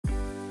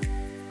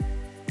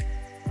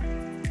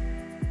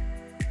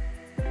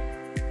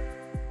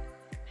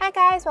Hi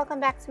guys,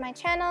 welcome back to my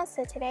channel.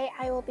 So today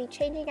I will be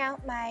changing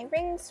out my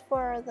rings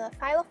for the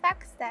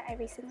Filofax that I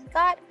recently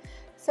got.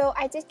 So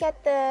I did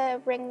get the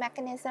ring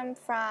mechanism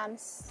from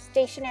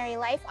Stationery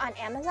Life on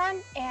Amazon,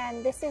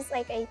 and this is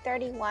like a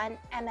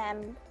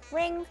 31mm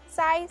ring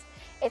size.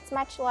 It's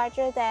much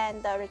larger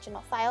than the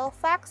original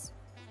Filofax.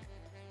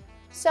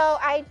 So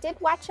I did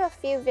watch a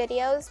few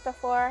videos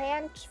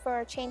beforehand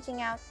for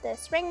changing out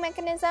this ring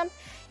mechanism,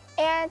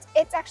 and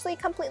it's actually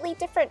completely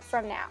different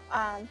from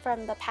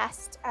from the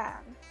past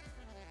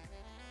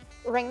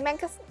ring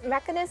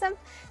mechanism.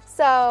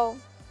 So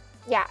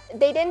yeah,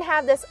 they didn't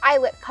have this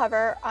eyelet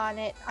cover on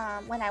it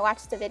when I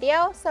watched the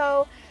video,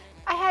 so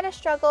I had a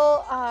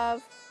struggle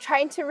of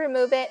trying to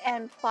remove it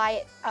and pry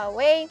it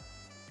away.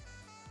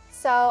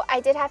 So I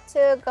did have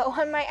to go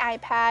on my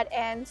iPad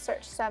and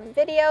search some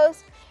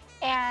videos,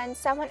 and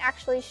someone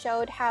actually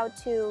showed how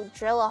to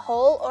drill a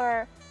hole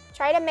or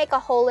try to make a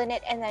hole in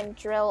it and then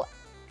drill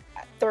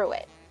through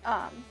it.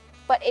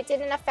 But it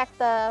didn't affect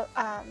the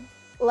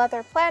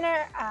leather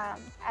planner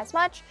as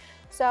much,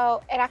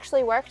 so it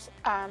actually worked,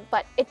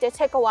 but it did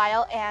take a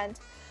while. And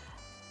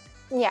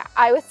yeah,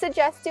 I would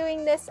suggest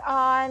doing this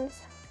on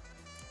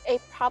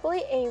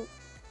probably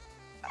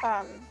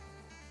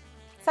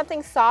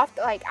something soft.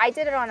 Like I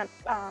did it on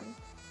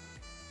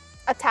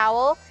a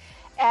towel,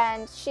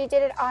 and she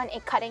did it on a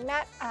cutting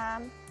mat.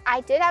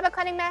 I did have a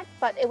cutting mat,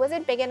 but it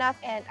wasn't big enough,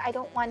 and I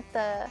don't want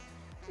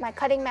my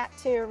cutting mat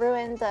to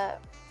ruin the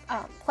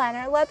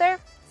planner leather.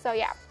 So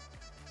yeah,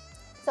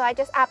 so I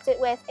just opted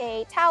with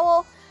a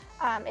towel.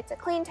 It's a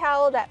clean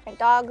towel that my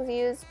dogs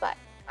use, but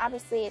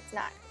obviously it's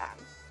not,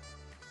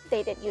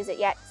 they didn't use it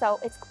yet, so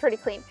it's pretty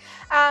clean.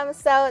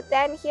 So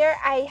then here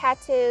I had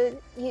to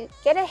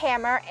get a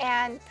hammer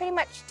and pretty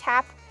much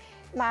tap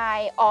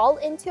my awl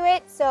into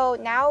it. So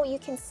now you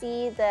can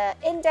see the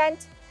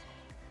indent,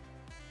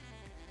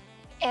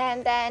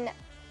 and then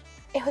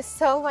it was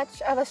so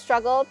much of a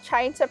struggle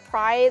trying to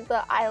pry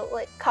the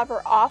eyelet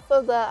cover off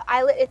of the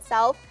eyelet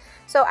itself.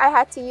 So I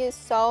had to use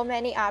so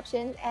many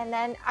options, and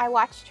then I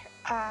watched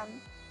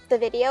the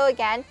video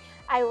again.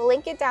 I will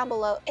link it down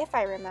below if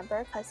I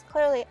remember, because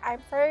clearly I'm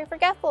very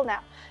forgetful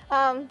now.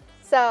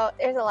 So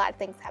there's a lot of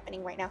things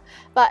happening right now,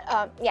 but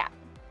yeah.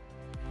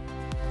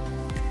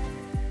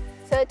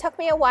 So it took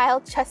me a while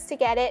just to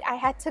get it. I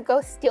had to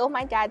go steal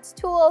my dad's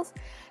tools,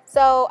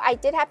 so I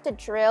did have to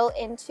drill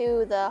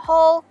into the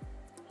hole,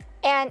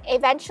 and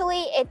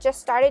eventually it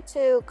just started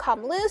to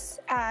come loose,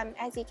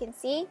 as you can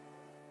see.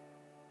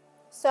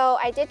 So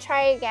I did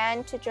try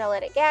again to drill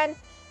it again.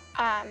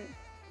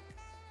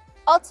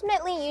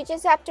 Ultimately, you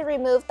just have to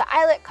remove the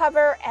eyelet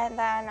cover, and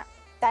then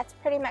that's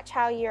pretty much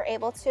how you're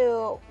able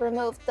to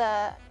remove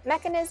the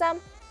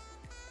mechanism.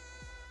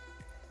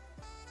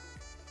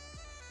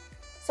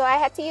 So I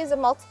had to use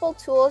multiple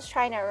tools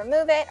trying to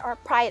remove it or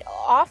pry it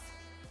off.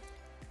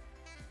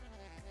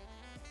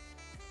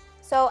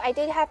 So I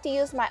did have to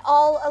use my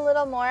awl a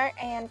little more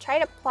and try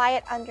to pry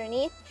it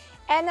underneath,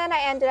 and then I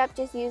ended up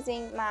just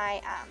using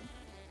my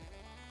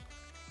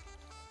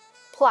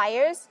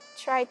pliers,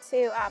 try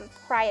to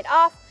pry it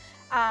off.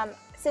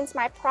 Since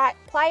my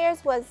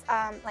pliers was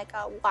like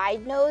a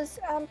wide nose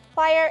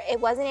plier, it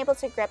wasn't able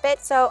to grip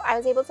it, so I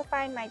was able to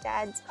find my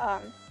dad's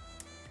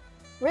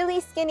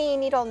really skinny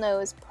needle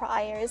nose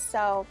pliers,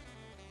 so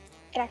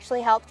it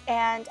actually helped,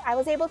 and I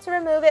was able to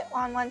remove it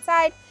on one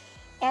side,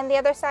 and the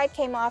other side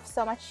came off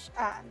so much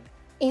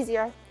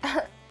easier.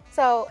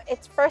 So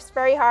it's first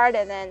very hard,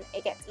 and then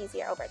it gets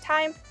easier over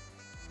time.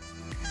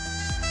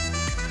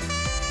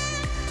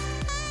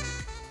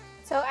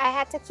 So I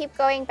had to keep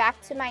going back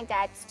to my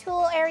dad's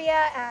tool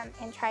area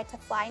and try to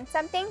find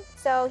something.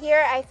 So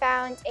here I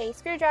found a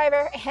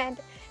screwdriver and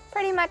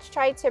pretty much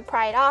tried to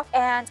pry it off,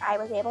 and I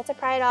was able to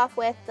pry it off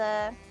with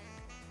the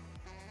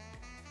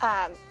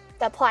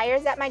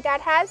pliers that my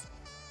dad has.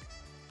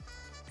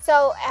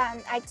 So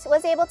I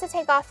was able to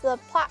take off the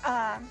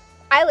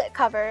eyelet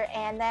cover,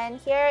 and then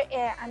here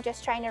I'm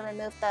just trying to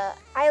remove the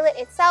eyelet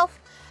itself.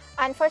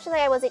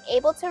 Unfortunately, I wasn't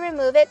able to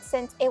remove it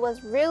since it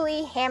was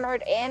really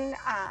hammered in,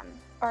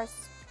 or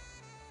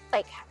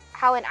like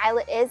how an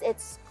eyelet is,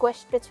 it's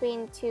squished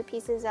between two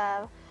pieces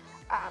of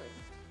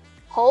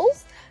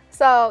holes.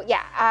 So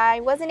yeah,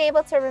 I wasn't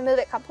able to remove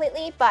it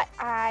completely, but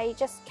I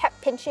just kept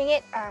pinching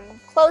it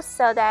close,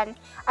 so then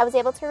I was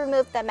able to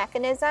remove the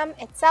mechanism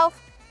itself.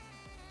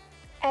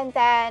 And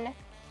then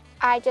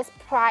I just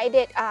pried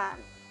it,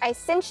 I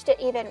cinched it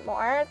even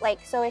more, like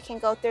so it can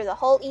go through the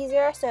hole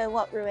easier, so it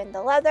won't ruin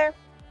the leather.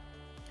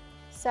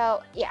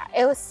 So yeah,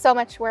 it was so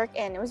much work,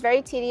 and it was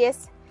very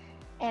tedious,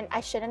 and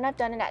I shouldn't have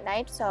done it at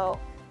night, so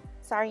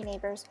sorry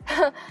neighbors.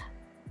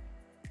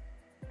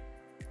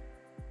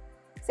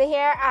 So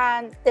here,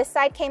 this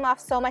side came off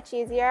so much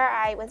easier.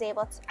 I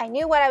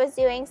knew what I was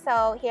doing,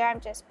 so here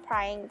I'm just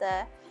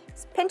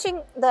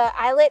pinching the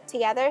eyelet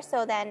together,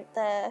 so then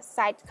the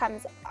side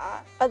comes,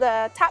 or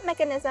the top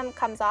mechanism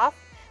comes off.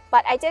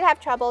 But I did have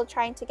trouble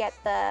trying to get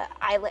the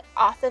eyelet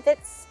off of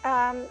its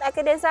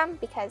mechanism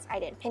because I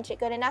didn't pinch it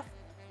good enough.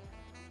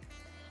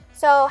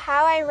 So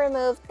how I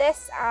removed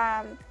this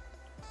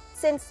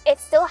since it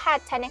still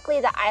had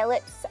technically the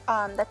eyelets,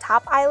 the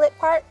top eyelet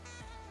part,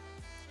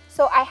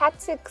 so I had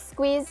to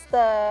squeeze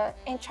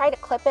and try to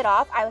clip it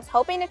off. I was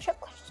hoping to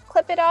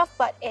clip it off,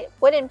 but it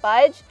wouldn't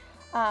budge.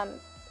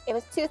 It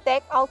was too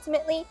thick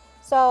ultimately,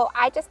 so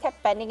I just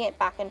kept bending it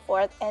back and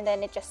forth, and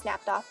then it just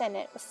snapped off, and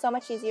it was so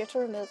much easier to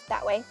remove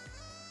that way.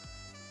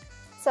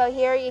 So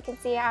here you can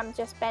see I'm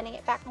just bending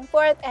it back and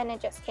forth, and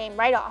it just came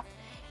right off.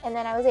 And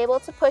then I was able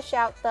to push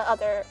out the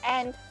other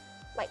end,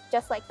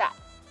 just like that.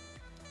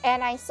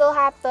 And I still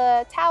have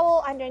the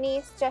towel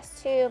underneath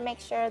just to make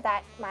sure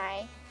that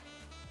my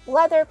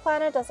leather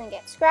planner doesn't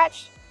get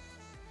scratched.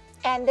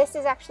 And this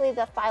is actually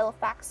the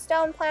Filofax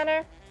stone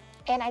planner,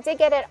 and I did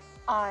get it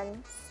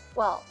on,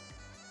 well,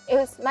 it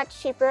was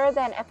much cheaper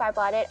than if I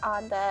bought it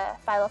on the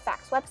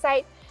Filofax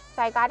website.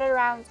 So I got it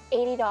around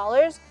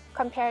 $80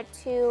 compared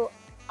to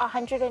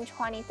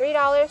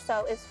 $123,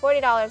 so it's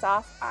 $40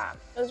 off.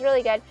 It was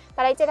really good,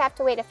 but I did have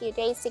to wait a few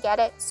days to get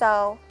it,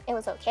 so it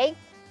was okay.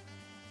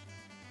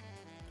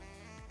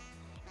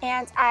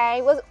 And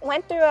I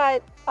went through a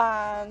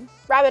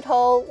rabbit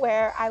hole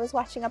where I was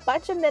watching a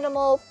bunch of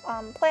minimal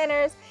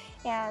planners,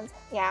 and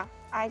yeah,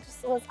 I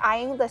just was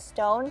eyeing the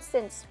stone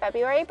since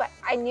February, but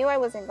I knew I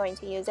wasn't going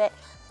to use it.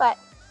 But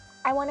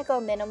I want to go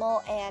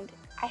minimal, and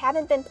I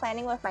haven't been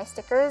planning with my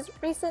stickers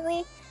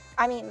recently.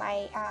 I mean,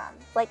 my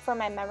for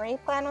my memory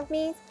plan with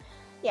me.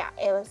 Yeah,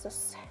 it was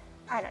just,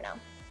 I don't know.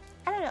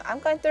 I'm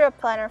going through a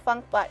planner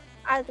funk, but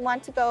I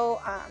want to go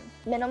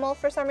minimal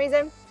for some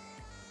reason.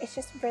 It's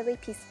just really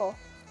peaceful.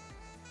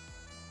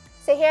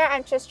 So here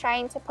I'm just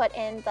trying to put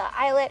in the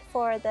eyelet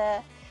for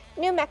the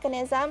new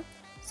mechanism.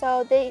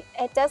 So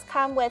it does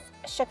come with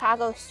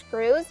Chicago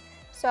screws.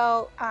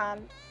 So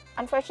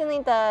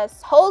unfortunately the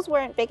holes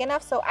weren't big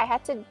enough, so I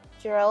had to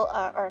drill,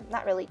 or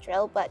not really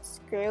drill, but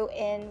screw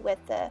in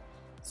with the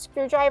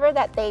screwdriver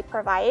that they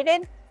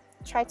provided.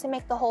 Tried to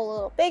make the hole a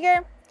little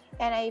bigger,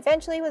 and I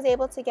eventually was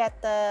able to get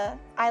the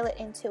eyelet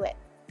into it.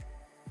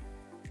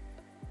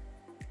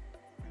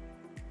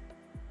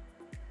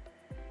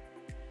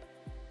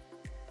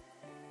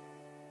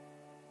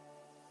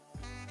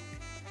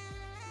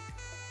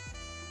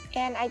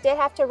 And I did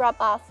have to rub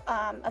off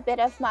a bit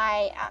of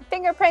my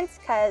fingerprints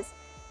because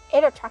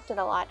it attracted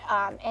a lot.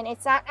 And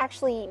it's not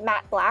actually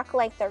matte black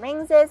like the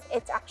rings is.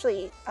 It's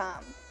actually,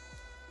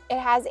 it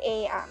has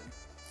a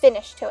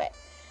finish to it.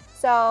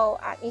 So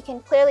you can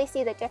clearly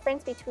see the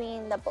difference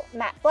between the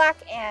matte black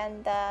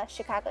and the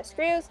Chicago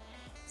screws.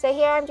 So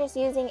here I'm just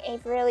using a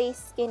really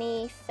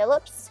skinny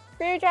Phillips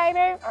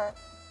screwdriver, or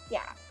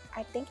yeah,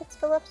 I think it's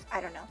Phillips,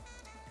 I don't know.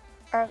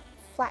 Or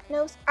flat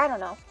nose, I don't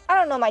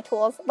know my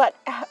tools, but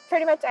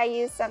pretty much I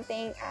use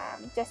something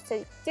just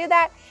to do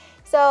that.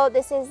 So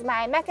this is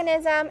my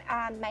mechanism.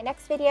 My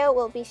next video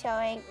will be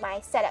showing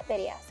my setup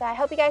video. So I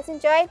hope you guys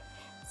enjoyed.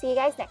 See you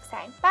guys next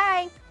time.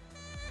 Bye!